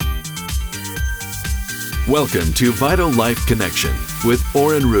Welcome to Vital Life Connection with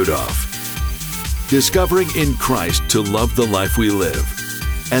Oren Rudolph. Discovering in Christ to love the life we live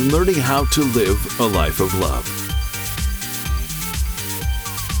and learning how to live a life of love.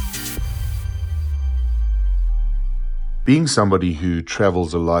 Being somebody who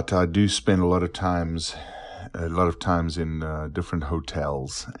travels a lot, I do spend a lot of times in different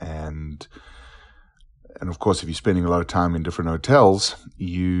hotels, and of course, if you're spending a lot of time in different hotels,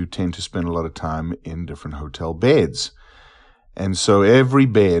 you tend to spend a lot of time in different hotel beds. And so every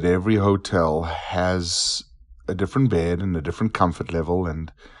bed, every hotel has a different bed and a different comfort level,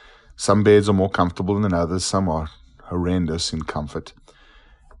 and some beds are more comfortable than others, some are horrendous in comfort.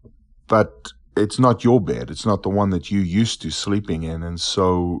 But it's not your bed, it's not the one that you're used to sleeping in. And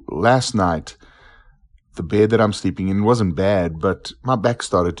so last night, the bed that I'm sleeping in wasn't bad, but my back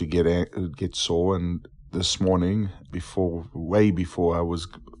started to get sore, and this morning, way before I was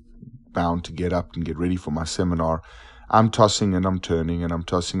bound to get up and get ready for my seminar, I'm tossing and I'm turning and I'm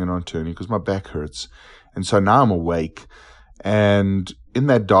tossing and I'm turning because my back hurts. And so now I'm awake, and in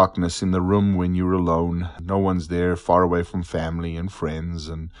that darkness in the room when you're alone, no one's there, far away from family and friends,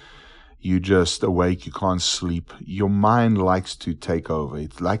 and you just awake, you can't sleep. Your mind likes to take over.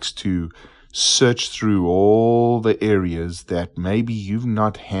 It likes to search through all the areas that maybe you've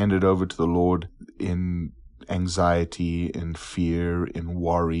not handed over to the Lord in anxiety, in fear, in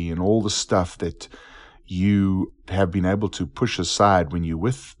worry, and all the stuff that you have been able to push aside when you're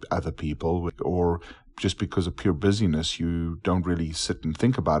with other people, or just because of pure busyness, you don't really sit and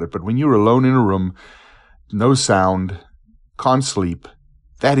think about it. But when you're alone in a room, no sound, can't sleep,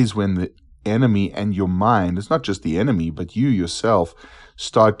 that is when the enemy and your mind, it's not just the enemy, but you yourself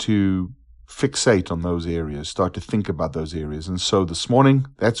start to fixate on those areas, start to think about those areas. And so this morning,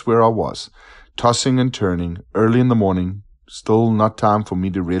 that's where I was, tossing and turning early in the morning, still not time for me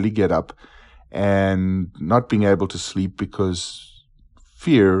to really get up, and not being able to sleep because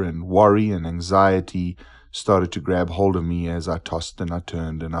fear and worry and anxiety started to grab hold of me as I tossed and I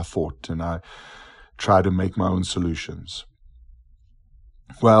turned and I thought and I tried to make my own solutions.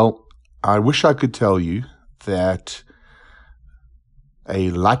 Well, I wish I could tell you that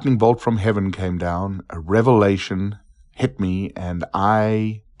a lightning bolt from heaven came down, a revelation hit me, and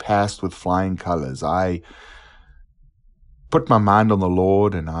I passed with flying colors. I put my mind on the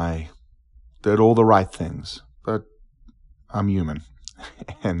Lord, and I did all the right things, but I'm human.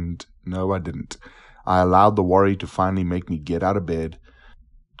 And no, I didn't. I allowed the worry to finally make me get out of bed,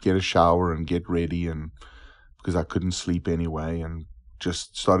 get a shower, and get ready, and because I couldn't sleep anyway, and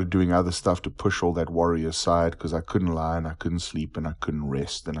just started doing other stuff to push all that worry aside because I couldn't lie and I couldn't sleep and I couldn't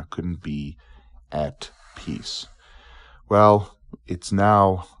rest and I couldn't be at peace. Well, it's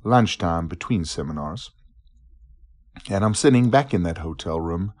now lunchtime between seminars, and I'm sitting back in that hotel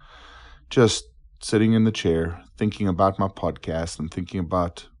room, just sitting in the chair, thinking about my podcast and thinking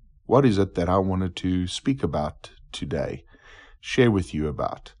about what is it that I wanted to speak about today, share with you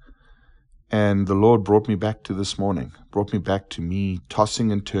about. And the Lord brought me back to this morning, brought me back to me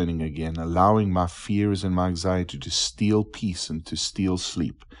tossing and turning again, allowing my fears and my anxiety to steal peace and to steal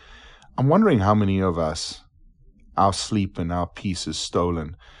sleep. I'm wondering how many of us, our sleep and our peace is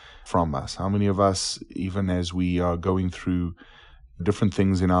stolen from us. How many of us, even as we are going through different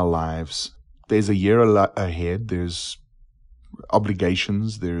things in our lives, there's a year ahead, there's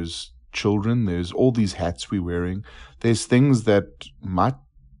obligations, there's children, there's all these hats we're wearing, there's things that might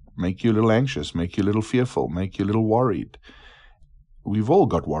make you a little anxious, make you a little fearful, make you a little worried. We've all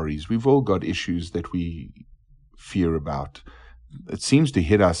got worries. We've all got issues that we fear about. It seems to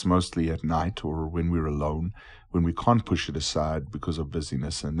hit us mostly at night or when we're alone, when we can't push it aside because of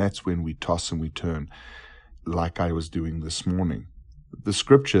busyness. And that's when we toss and we turn, like I was doing this morning. The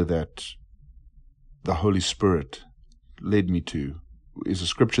scripture that the Holy Spirit led me to is a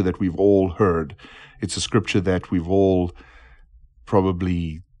scripture that we've all heard. It's a scripture that we've all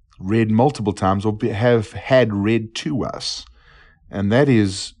probably read multiple times or have had read to us, and that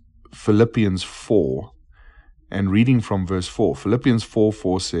is Philippians 4, and reading from verse 4. Philippians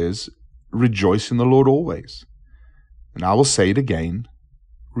 4:4 says, "Rejoice in the Lord always." And I will say it again,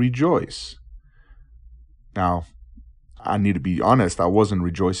 rejoice. Now, I need to be honest, I wasn't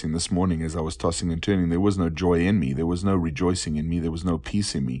rejoicing this morning as I was tossing and turning. There was no joy in me. There was no rejoicing in me. There was no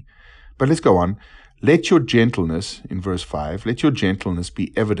peace in me. But let's go on. Let your gentleness, in verse 5, let your gentleness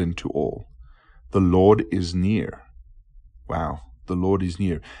be evident to all. The Lord is near. Wow, the Lord is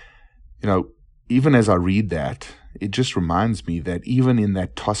near. You know, even as I read that, it just reminds me that even in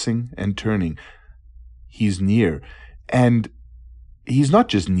that tossing and turning, He's near. And He's not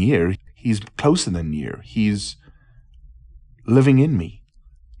just near, He's closer than near. He's living in me.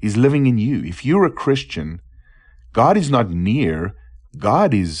 He's living in you. If you're a Christian, God is not near,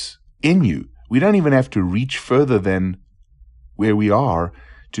 God is in you. We don't even have to reach further than where we are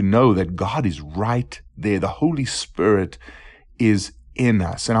to know that God is right there. The Holy Spirit is in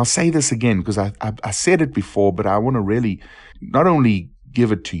us. And I'll say this again because I said it before, but I want to really not only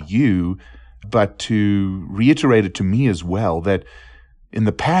give it to you, but to reiterate it to me as well, that in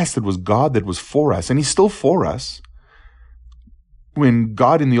the past it was God that was for us, and He's still for us. When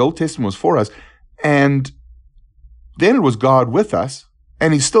God in the Old Testament was for us, and then it was God with us,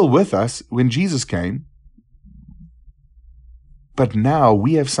 and He's still with us when Jesus came. But now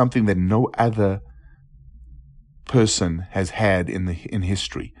we have something that no other person has had in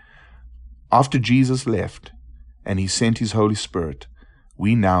history. After Jesus left and He sent His Holy Spirit,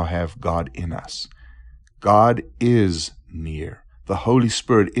 we now have God in us. God is near. The Holy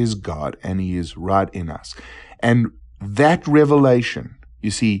Spirit is God, and He is right in us. And that revelation, you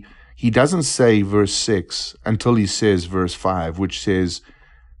see, He doesn't say verse 6 until He says verse 5, which says,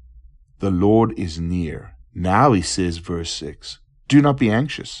 the Lord is near. Now He says verse 6, do not be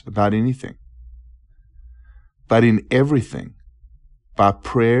anxious about anything, but in everything, by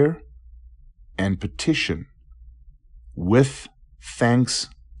prayer and petition, with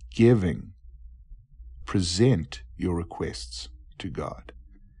thanksgiving, present your requests to God.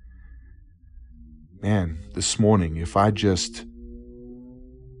 Man, this morning, if I just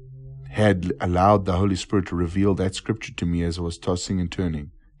had allowed the Holy Spirit to reveal that scripture to me as I was tossing and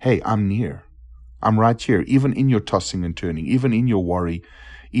turning, hey, I'm near. I'm right here, even in your tossing and turning, even in your worry,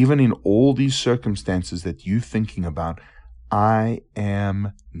 even in all these circumstances that you're thinking about, I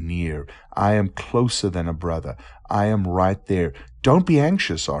am near. I am closer than a brother. I am right there. Don't be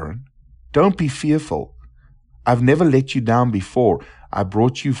anxious, Oren. Don't be fearful. I've never let you down before. I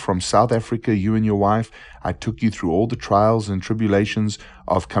brought you from South Africa, you and your wife. I took you through all the trials and tribulations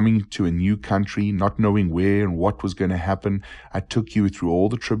of coming to a new country, not knowing where and what was going to happen. I took you through all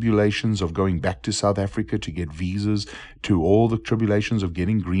the tribulations of going back to South Africa to get visas, to all the tribulations of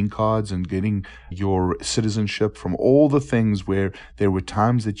getting green cards and getting your citizenship, from all the things where there were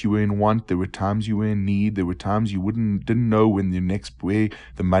times that you were in want, there were times you were in need, there were times you didn't know where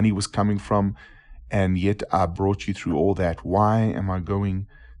the money was coming from. And yet I brought you through all that. Why am I going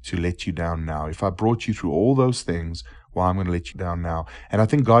to let you down now? If I brought you through all those things, why am I going to let you down now? And I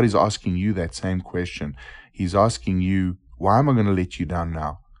think God is asking you that same question. He's asking you, why am I going to let you down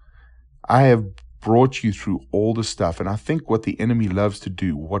now? I have brought you through all the stuff. And I think what the enemy loves to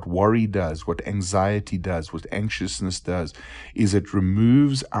do, what worry does, what anxiety does, what anxiousness does, is it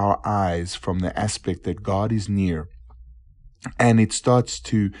removes our eyes from the aspect that God is near. And it starts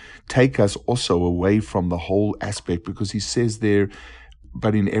to take us also away from the whole aspect, because He says there,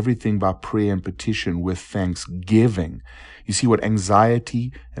 but in everything by prayer and petition with thanksgiving. You see what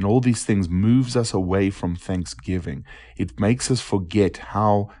anxiety and all these things moves us away from thanksgiving. It makes us forget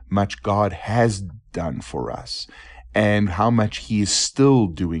how much God has done for us and how much He is still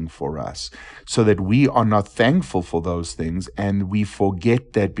doing for us, so that we are not thankful for those things, and we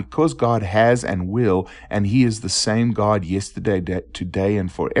forget that because God has and will, and He is the same God yesterday, today, and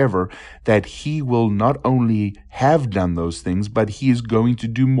forever, that He will not only have done those things, but He is going to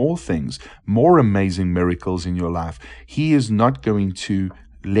do more things, more amazing miracles in your life. He is not going to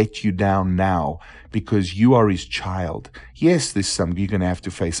let you down now because you are His child. Yes, you're going to have to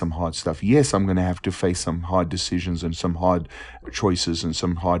face some hard stuff. Yes, I'm going to have to face some hard decisions and some hard choices and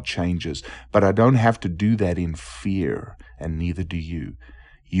some hard changes. But I don't have to do that in fear, and neither do you.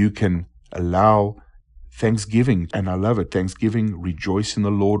 You can allow thanksgiving, and I love it, thanksgiving, rejoice in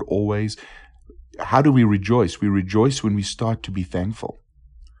the Lord always. How do we rejoice? We rejoice when we start to be thankful.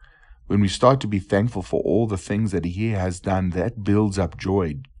 When we start to be thankful for all the things that He has done, that builds up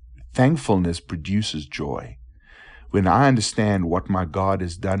joy. Thankfulness produces joy. When I understand what my God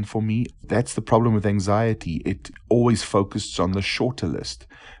has done for me, that's the problem with anxiety. It always focuses on the shorter list.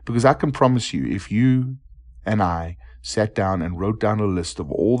 Because I can promise you, if you and I sat down and wrote down a list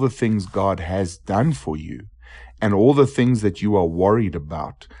of all the things God has done for you and all the things that you are worried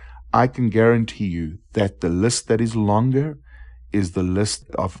about, I can guarantee you that the list that is longer is the list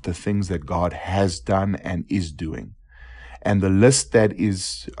of the things that God has done and is doing. And the list that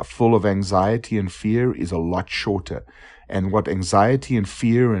is full of anxiety and fear is a lot shorter. And what anxiety and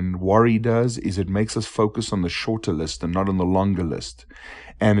fear and worry does is it makes us focus on the shorter list and not on the longer list.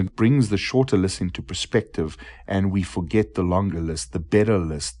 And it brings the shorter list into perspective, and we forget the longer list, the better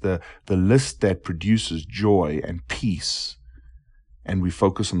list, the list that produces joy and peace. And we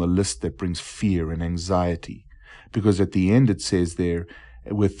focus on the list that brings fear and anxiety. Because at the end it says there,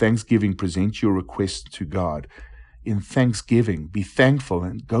 with thanksgiving, present your requests to God. in thanksgiving. Be thankful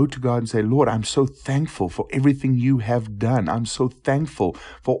and go to God and say, Lord, I'm so thankful for everything you have done. I'm so thankful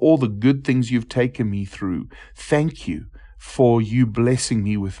for all the good things you've taken me through. Thank you for you blessing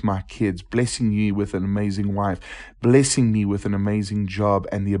me with my kids, blessing me with an amazing wife, blessing me with an amazing job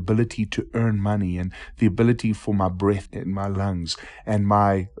and the ability to earn money and the ability for my breath in my lungs and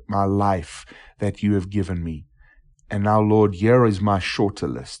my life that you have given me. And now, Lord, here is my shorter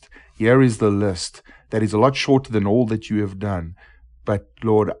list. Here is the list that is a lot shorter than all that you have done. But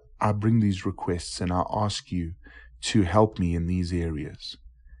Lord, I bring these requests and I ask you to help me in these areas.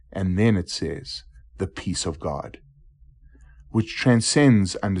 And then it says, the peace of God, which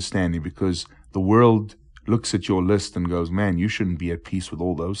transcends understanding, because the world looks at your list and goes, man, you shouldn't be at peace with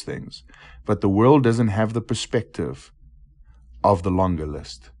all those things. But the world doesn't have the perspective of the longer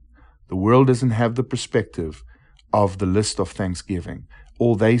list. The world doesn't have the perspective of the list of thanksgiving.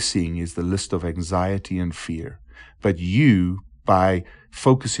 All they're seeing is the list of anxiety and fear. But you, by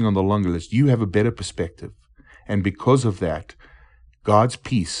focusing on the longer list, you have a better perspective. And because of that, God's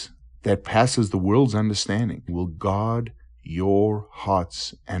peace that passes the world's understanding will guard your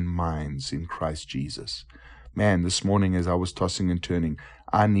hearts and minds in Christ Jesus. Man, this morning as I was tossing and turning,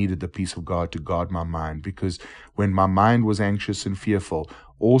 I needed the peace of God to guard my mind, because when my mind was anxious and fearful,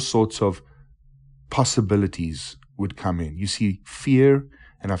 all sorts of possibilities would come in. You see, fear,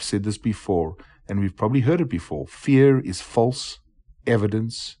 and I've said this before, and we've probably heard it before, fear is false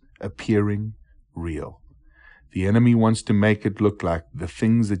evidence appearing real. The enemy wants to make it look like the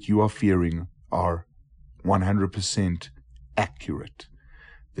things that you are fearing are 100% accurate.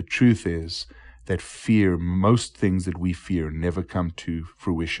 The truth is that fear, most things that we fear, never come to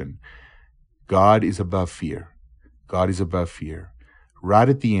fruition. God is above fear. God is above fear. Right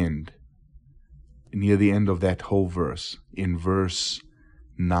at the end, near the end of that whole verse, in verse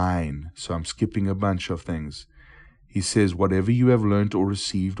 9, so I'm skipping a bunch of things, he says, whatever you have learned or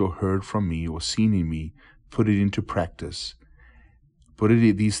received or heard from me or seen in me, put it into practice.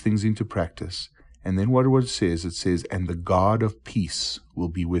 These things into practice. And then what it says, and the God of peace will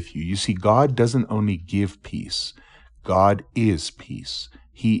be with you. You see, God doesn't only give peace. God is peace.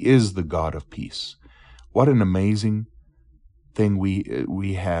 He is the God of peace. What an amazing thing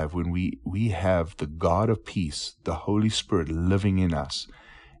we have when we have the God of peace, the Holy Spirit living in us,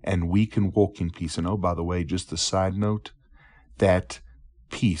 and we can walk in peace. And oh, by the way, just a side note, that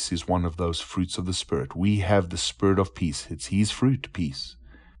peace is one of those fruits of the Spirit. We have the Spirit of peace. It's His fruit, peace.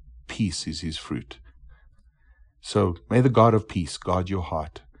 Peace is His fruit. So may the God of peace guard your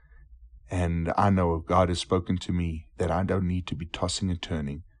heart. And I know God has spoken to me that I don't need to be tossing and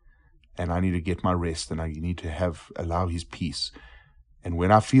turning, and I need to get my rest, and I need to allow His peace. And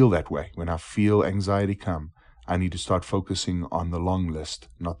when I feel that way, when I feel anxiety come, I need to start focusing on the long list,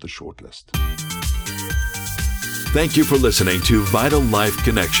 not the short list. Thank you for listening to Vital Life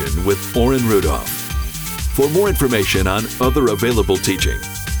Connection with Oren Rudolph. For more information on other available teaching,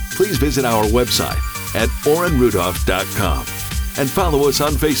 please visit our website at orenrudolph.com and follow us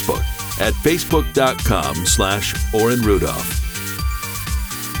on Facebook at facebook.com/Oren Rudolph.